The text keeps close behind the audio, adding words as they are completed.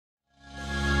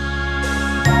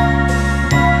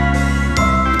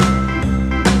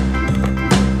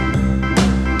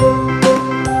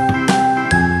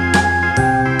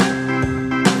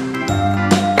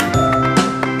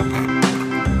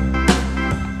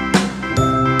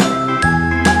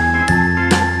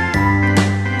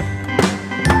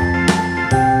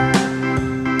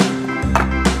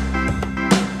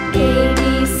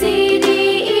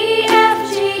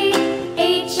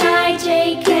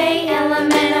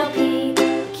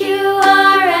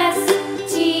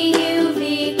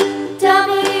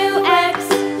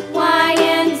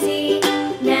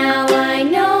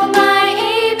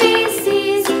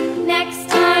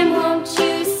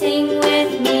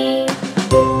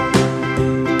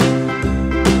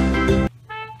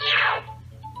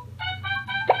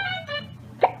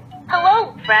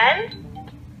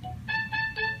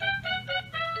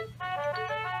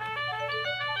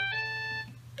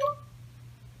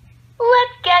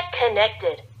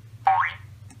connected.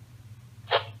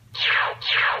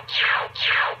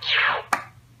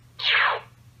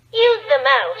 Use the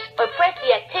mouse or press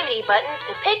the activity button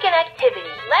to pick an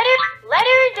activity.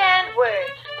 Letters and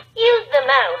words. Use the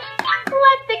mouse.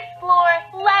 Let's explore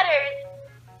letters.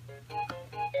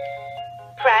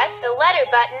 Press the letter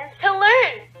button to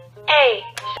learn. A.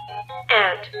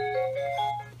 Ant.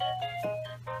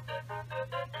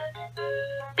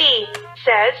 B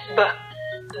says b.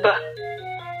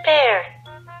 Bear.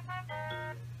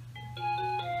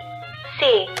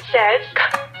 C says k.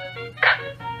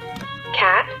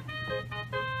 Cat.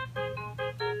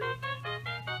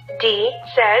 D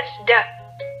says d.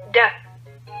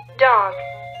 Dog.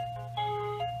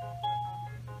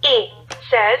 E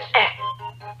says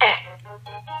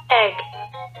egg.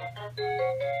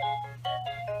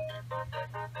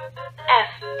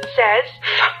 F says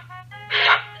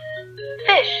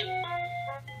fish.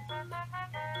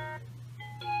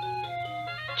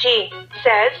 G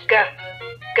says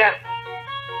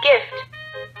gift.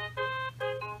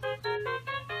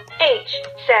 H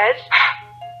says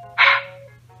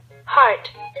heart.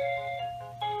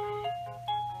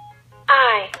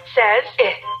 I says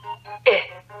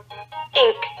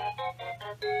ink.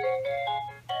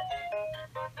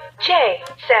 J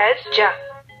says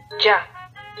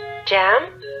jam.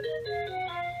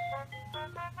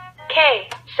 K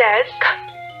says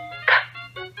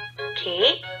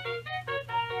key.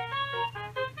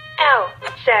 L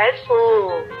says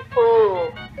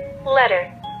letter.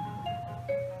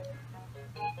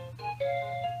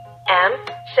 M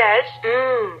says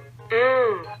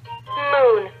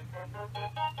moon.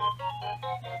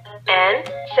 N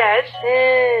says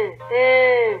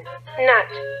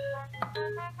nut.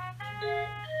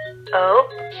 O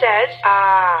says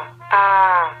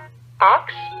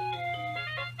ox.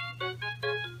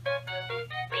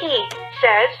 P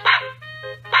says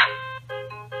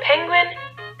penguin.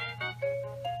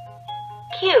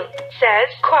 Q says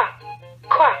quack.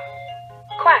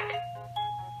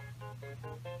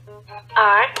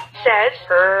 R says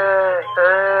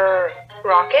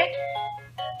rocket.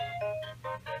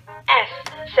 S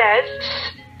says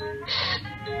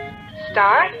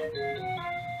star.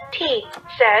 T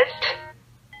says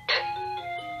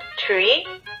tree.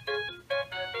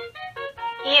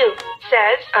 U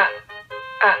says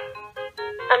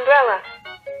umbrella.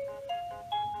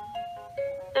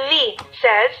 V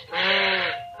says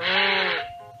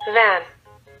van.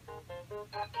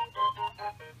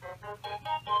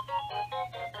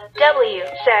 W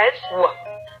says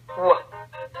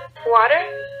water.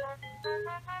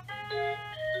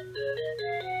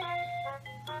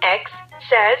 X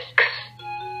says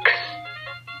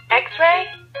X-ray.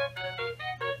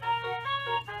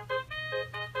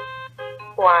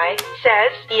 Y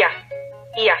says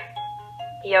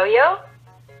yo-yo.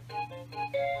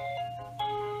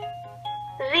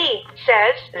 Z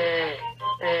says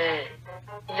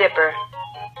zipper.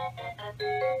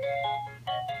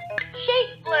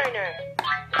 Shape learner.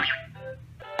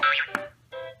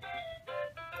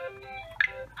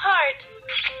 Heart.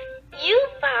 You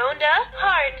found a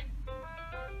heart.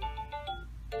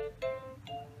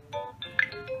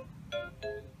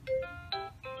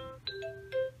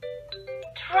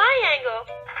 Triangle.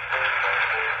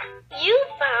 You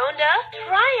found a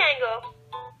triangle.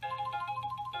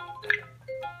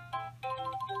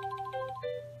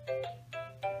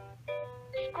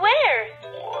 Square.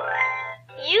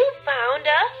 You found a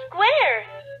square.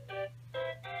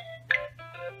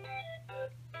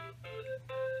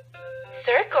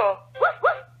 Circle.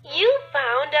 You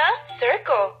found a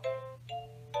circle.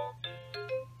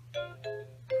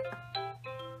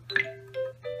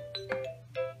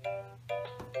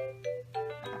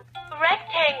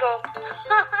 Rectangle.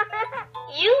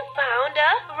 You found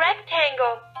a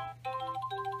rectangle.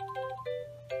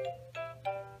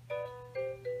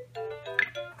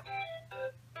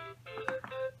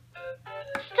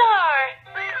 Star.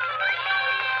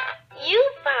 You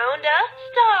found a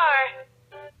star.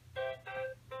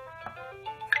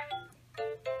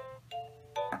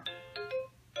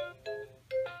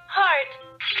 Heart.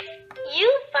 You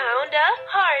found a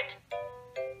heart.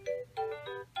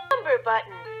 Number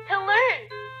button to learn.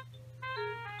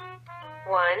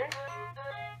 1.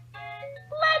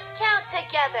 Let's count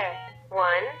together.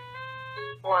 1.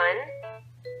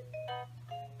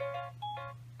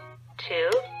 2.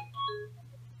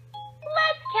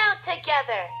 Let's count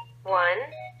together. 1,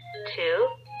 2,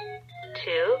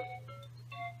 2,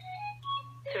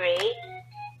 3.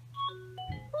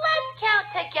 Let's count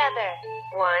together.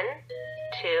 1,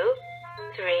 2,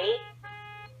 3,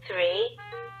 3,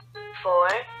 4.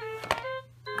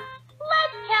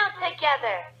 Let's count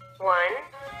together. 1,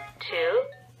 2,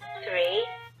 3,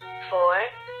 4,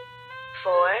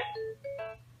 4,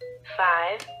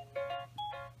 5.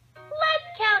 Let's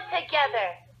count together.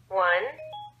 1,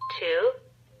 2,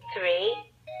 3,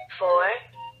 4,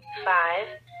 5,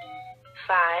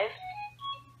 5,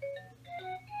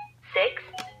 6.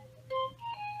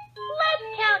 Let's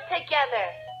count together.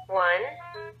 1,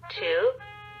 2,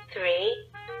 3,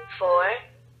 4,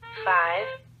 5,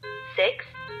 6,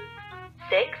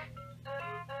 6,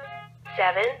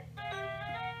 7.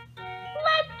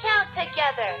 Let's count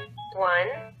together. 1,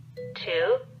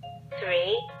 2,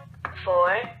 3,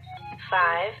 4,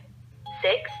 5,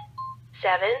 6,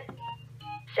 7,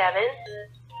 7,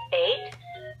 8.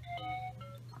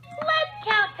 Let's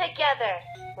count together.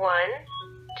 1,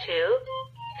 2,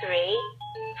 3,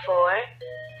 4,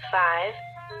 5,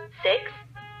 6,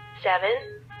 7,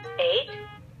 8,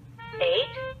 8,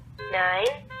 9.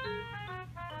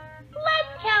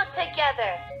 Let's count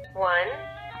together. 1,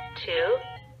 2,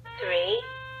 3,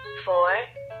 4,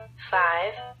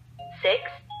 5,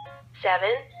 6, 7,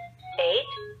 8,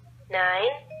 9,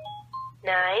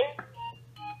 9,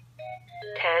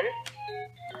 10.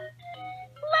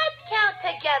 Let's count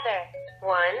together.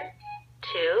 1,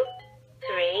 2,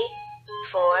 3,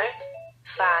 4,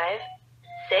 5,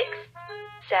 6,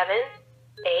 7,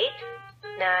 8,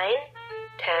 9,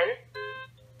 10,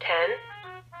 10.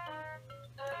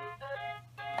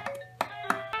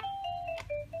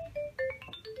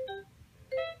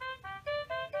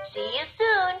 See you soon.